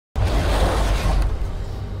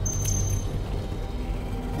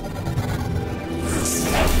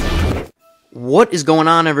What is going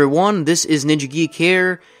on, everyone? This is Ninja Geek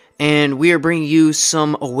here, and we are bringing you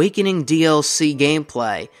some Awakening DLC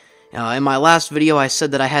gameplay. In my last video, I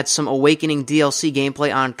said that I had some Awakening DLC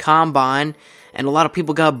gameplay on Combine, and a lot of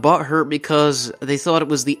people got butthurt because they thought it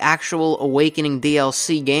was the actual Awakening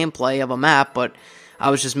DLC gameplay of a map, but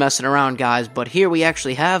I was just messing around, guys. But here we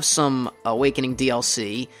actually have some Awakening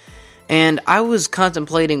DLC, and I was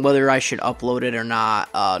contemplating whether I should upload it or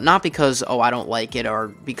not. Not because, I don't like it, or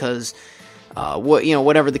because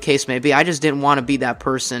whatever the case may be. I just didn't want to be that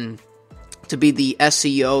person to be the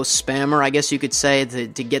SEO spammer, I guess you could say,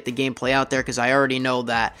 to get the gameplay out there, because I already know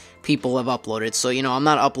that people have uploaded. So, I'm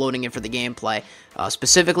not uploading it for the gameplay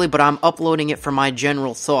specifically, but I'm uploading it for my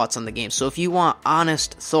general thoughts on the game. So if you want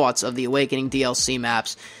honest thoughts of the Awakening DLC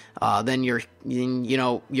maps, then you're in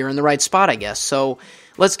the right spot, I guess. So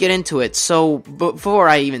let's get into it. So before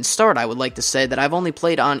I even start, I would like to say that I've only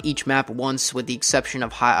played on each map once, with the exception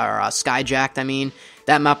of Skyjacked.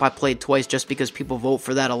 That map I played twice just because people vote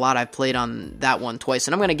for that a lot. I've played on that one twice,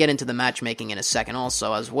 and I'm going to get into the matchmaking in a second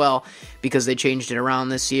also as well, because they changed it around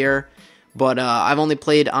this year. But I've only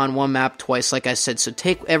played on one map twice, like I said, so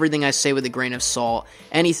take everything I say with a grain of salt.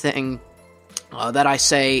 Anything that I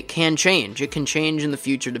say can change. It can change in the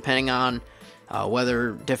future depending on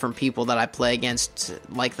whether different people that I play against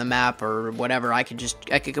like the map or whatever. I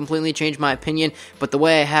could completely change my opinion, but the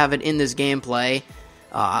way I have it in this gameplay,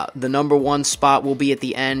 the number one spot will be at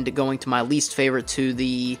the end, going to my least favorite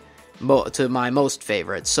to my most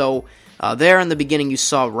favorite. So there in the beginning you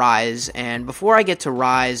saw Rise, and before I get to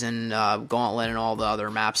Rise and Gauntlet and all the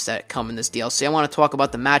other maps that come in this DLC, I want to talk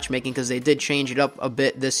about the matchmaking, because they did change it up a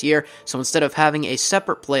bit this year. So instead of having a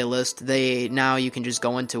separate playlist, now you can just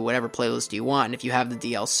go into whatever playlist you want, and if you have the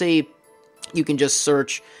DLC, you can just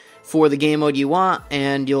search for the game mode you want,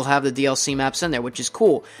 and you'll have the DLC maps in there, which is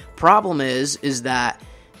cool. Problem is that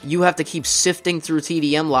you have to keep sifting through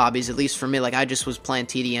TDM lobbies, at least for me. Like, I just was playing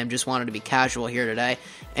TDM, just wanted to be casual here today,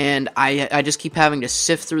 and I just keep having to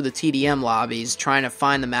sift through the TDM lobbies, trying to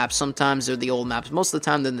find the maps. Sometimes they're the old maps, most of the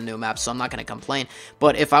time they're the new maps, so I'm not going to complain.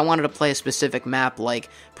 But if I wanted to play a specific map, like,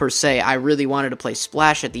 per se, I really wanted to play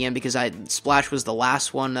Splash at the end, because Splash was the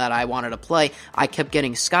last one that I wanted to play. I kept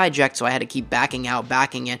getting Skyjacked, so I had to keep backing out,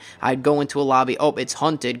 backing in. I'd go into a lobby, oh, it's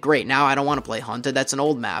Hunted, great, now I don't want to play Hunted, that's an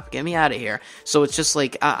old map, get me out of here. So it's just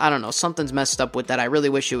like, I don't know, something's messed up with that. I really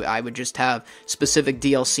wish I would just have specific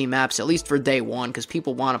DLC maps, at least for day one, because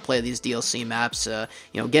people want to play these DLC maps.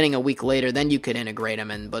 Getting a week later, then you could integrate them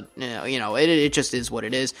in, but it just is what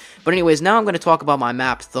it is. But anyways, now I'm going to talk about my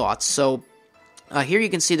map thoughts. So here you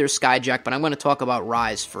can see there's Skyjack, but I'm going to talk about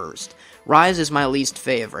Rise first. Rise is my least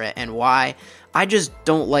favorite, and why? I just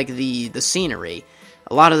don't like the scenery.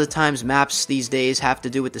 A lot of the times maps these days have to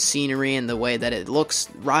do with the scenery and the way that it looks.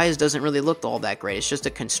 Rise doesn't really look all that great. It's just a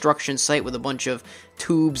construction site with a bunch of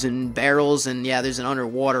tubes and barrels, and yeah, there's an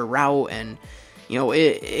underwater route, and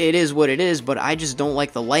it is what it is, but I just don't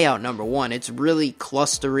like the layout, number one. It's really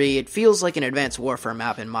clustery. It feels like an Advanced Warfare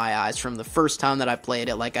map in my eyes from the first time that I played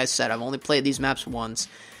it. Like I said, I've only played these maps once.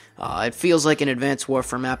 It feels like an Advanced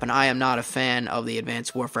Warfare map, and I am not a fan of the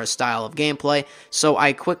Advanced Warfare style of gameplay, so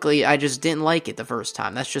I just didn't like it the first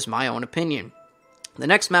time. That's just my own opinion. The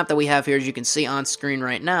next map that we have here, as you can see on screen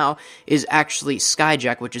right now, is actually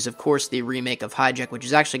Skyjack, which is, of course, the remake of Hijack, which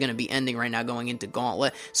is actually going to be ending right now going into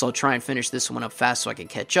Gauntlet, so I'll try and finish this one up fast so I can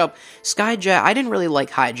catch up. Skyjack, I didn't really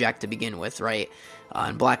like Hijack to begin with, right?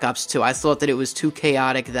 In Black Ops 2, I thought that it was too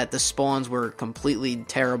chaotic, that the spawns were completely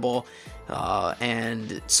terrible,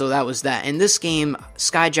 and so that was that. In this game,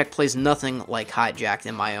 Skyjack plays nothing like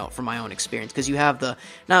Hijacked from my own experience, because you have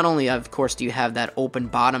not only, of course, do you have that open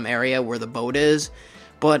bottom area where the boat is,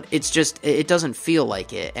 but it doesn't feel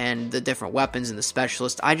like it, and the different weapons and the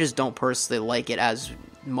specialists, I just don't personally like it as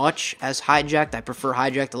much as Hijacked. I prefer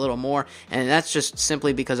Hijacked a little more, and that's just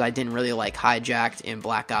simply because I didn't really like Hijacked in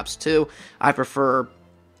Black Ops 2. I prefer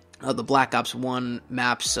the Black Ops 1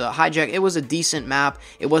 maps. Hijack, it was a decent map.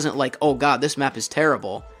 It wasn't like, oh god, this map is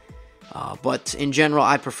terrible. But in general,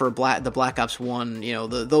 I prefer the Black Ops 1,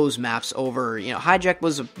 those maps over, Hijack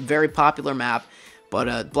was a very popular map,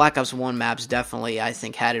 but Black Ops 1 maps definitely, I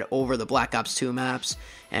think, had it over the Black Ops 2 maps.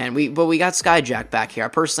 But we got Skyjack back here.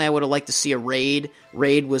 Personally, I would have liked to see a Raid.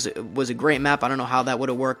 Raid was a great map. I don't know how that would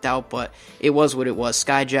have worked out, but it was what it was.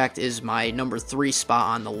 Skyjacked is my number 3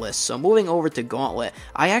 spot on the list. So moving over to Gauntlet,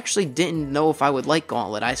 I actually didn't know if I would like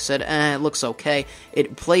Gauntlet. I said, it looks okay.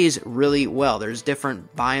 It plays really well. There's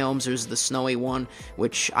different biomes. There's the snowy one,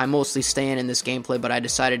 which I mostly stay in this gameplay, but I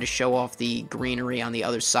decided to show off the greenery on the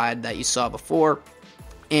other side that you saw before.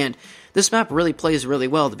 And this map really plays really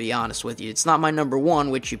well, to be honest with you. It's not my number one,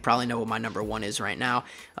 which you probably know what my number one is right now,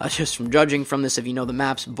 just from judging from this if you know the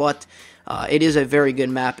maps, but it is a very good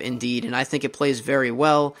map indeed, and I think it plays very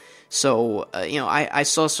well. So, you know, I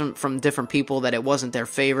saw some from different people that it wasn't their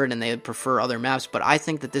favorite and they would prefer other maps, but I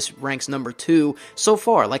think that this ranks number 2 so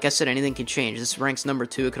far. Like I said, anything can change. This ranks number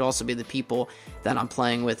 2. It could also be the people that I'm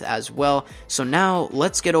playing with as well. So now,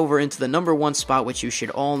 let's get over into the number 1 spot, which you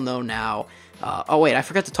should all know now. Oh wait, I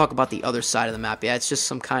forgot to talk about the other side of the map. Yeah, it's just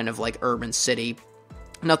some kind of like urban city.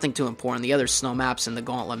 Nothing too important. The other snow maps and the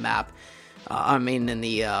Gauntlet map. I mean, in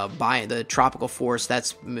the tropical forest,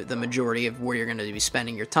 that's the majority of where you're going to be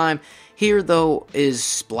spending your time. Here, though, is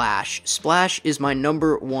Splash. Splash is my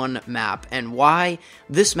number 1 map, and why?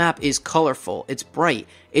 This map is colorful, it's bright,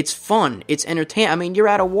 it's fun, it's entertaining. I mean, you're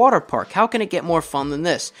at a water park. How can it get more fun than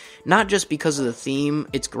this? Not just because of the theme,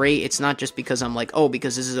 it's great. It's not just because I'm like, oh,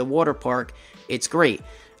 because this is a water park, it's great.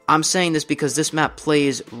 I'm saying this because this map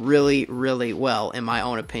plays really, really well, in my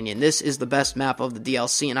own opinion. This is the best map of the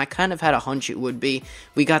DLC, and I kind of had a hunch it would be.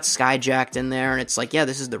 We got Skyjacked in there, and it's like, yeah,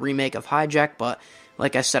 this is the remake of Hijack, but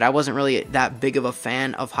like I said, I wasn't really that big of a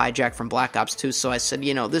fan of Hijack from Black Ops 2, so I said,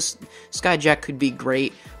 you know, this Skyjack could be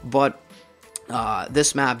great, but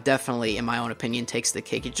this map definitely, in my own opinion, takes the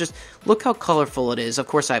cake. It just, look how colorful it is. Of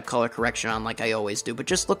course, I have color correction on like I always do, but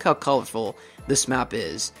just look how colorful this map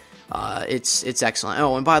is. It's excellent.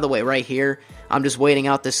 Oh, and by the way, right here, I'm just waiting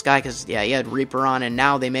out this guy because, yeah, he had Reaper on, and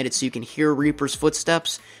now they made it so you can hear Reaper's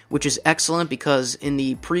footsteps, which is excellent because in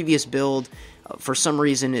the previous build, for some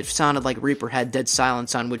reason, it sounded like Reaper had dead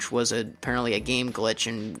silence on, which was apparently a game glitch,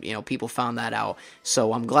 and, you know, people found that out.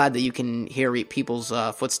 So I'm glad that you can hear people's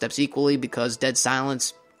footsteps equally because dead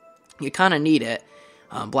silence, you kind of need it.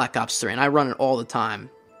 Black Ops 3, and I run it all the time.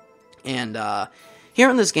 And, here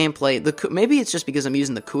in this gameplay, maybe it's just because I'm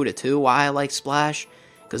using the CUDA too, why I like Splash,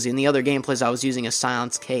 because in the other gameplays I was using a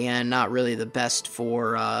Silence KN, not really the best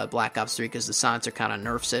for Black Ops 3, because the silencer kind of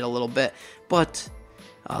nerfs it a little bit, but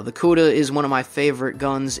the CUDA is one of my favorite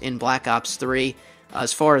guns in Black Ops 3,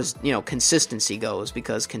 as far as, you know, consistency goes,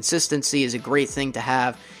 because consistency is a great thing to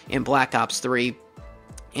have in Black Ops 3,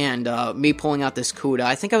 and me pulling out this CUDA,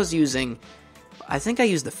 I think I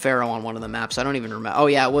used the Pharaoh on one of the maps. I don't even remember. Oh,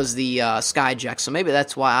 yeah, it was the Skyjacked, so maybe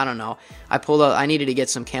that's why. I don't know. I needed to get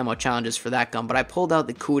some camo challenges for that gun, but I pulled out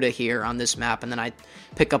the CUDA here on this map, and then I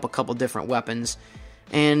pick up a couple different weapons.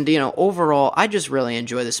 And, you know, overall, I just really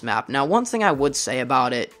enjoy this map. Now, one thing I would say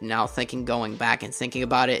about it, now going back and thinking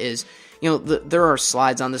about it, is, you know, there are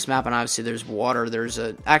slides on this map, and obviously there's water. There's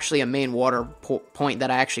actually a main water point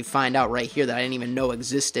that I actually find out right here that I didn't even know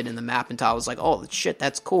existed in the map until I was like, oh, shit,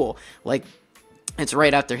 that's cool. Like, it's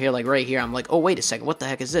right out there here, like right here. I'm like, oh, wait a second, what the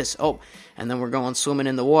heck is this? Oh, and then we're going swimming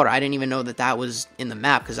in the water. I didn't even know that that was in the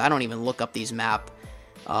map, because I don't even look up these map,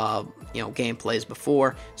 you know, gameplays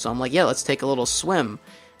before. So I'm like, yeah, let's take a little swim.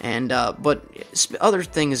 And, but other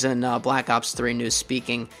things in Black Ops 3 news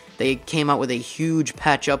speaking, they came out with a huge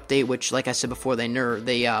patch update, which, like I said before, they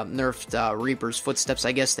nerfed Reaper's footsteps.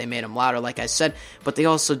 I guess they made them louder, like I said, but they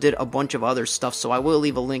also did a bunch of other stuff, so I will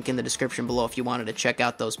leave a link in the description below if you wanted to check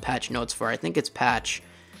out those patch notes for, I think it's patch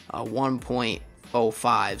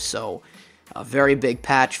 1.05, so a very big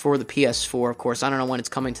patch for the PS4, of course. I don't know when it's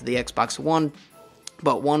coming to the Xbox One,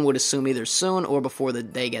 but one would assume either soon or before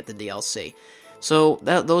they get the DLC. So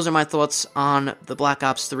those are my thoughts on the Black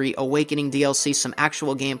Ops 3 Awakening DLC, some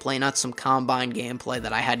actual gameplay, not some combined gameplay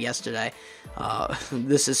that I had yesterday.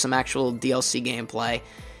 This is some actual DLC gameplay,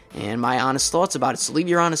 and my honest thoughts about it. So leave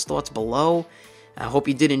your honest thoughts below. I hope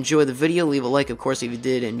you did enjoy the video. Leave a like, of course, if you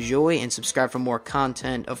did enjoy, and subscribe for more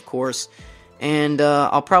content, of course. And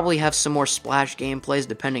I'll probably have some more Splash gameplays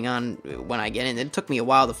depending on when I get in. It took me a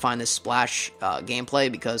while to find this Splash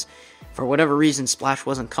gameplay because for whatever reason Splash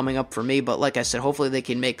wasn't coming up for me. But like I said, hopefully they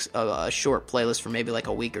can make a short playlist for maybe like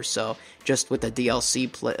a week or so just with the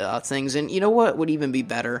DLC things. And you know what would even be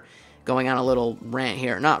better? Going on a little rant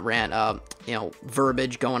here. Not rant, you know,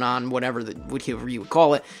 verbiage going on, whatever you would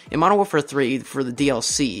call it. In Modern Warfare 3, for the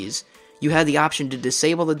DLCs, you had the option to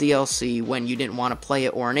disable the DLC when you didn't want to play it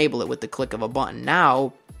or enable it with the click of a button.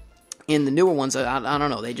 Now, in the newer ones, I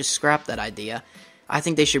don't know, they just scrapped that idea. I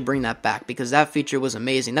think they should bring that back because that feature was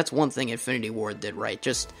amazing. That's one thing Infinity Ward did right.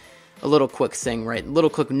 Just a little quick thing, right? A little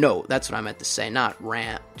quick note. That's what I meant to say, not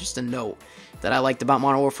rant. Just a note that I liked about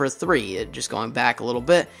Modern Warfare 3. Just going back a little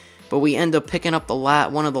bit. But we end up picking up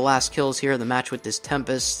one of the last kills here, the match with this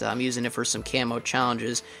Tempest. I'm using it for some camo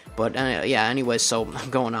challenges. But yeah, anyway, so I'm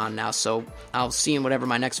going on now. So I'll see you in whatever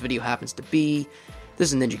my next video happens to be.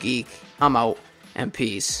 This is Ninja Geek. I'm out, and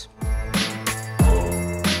peace.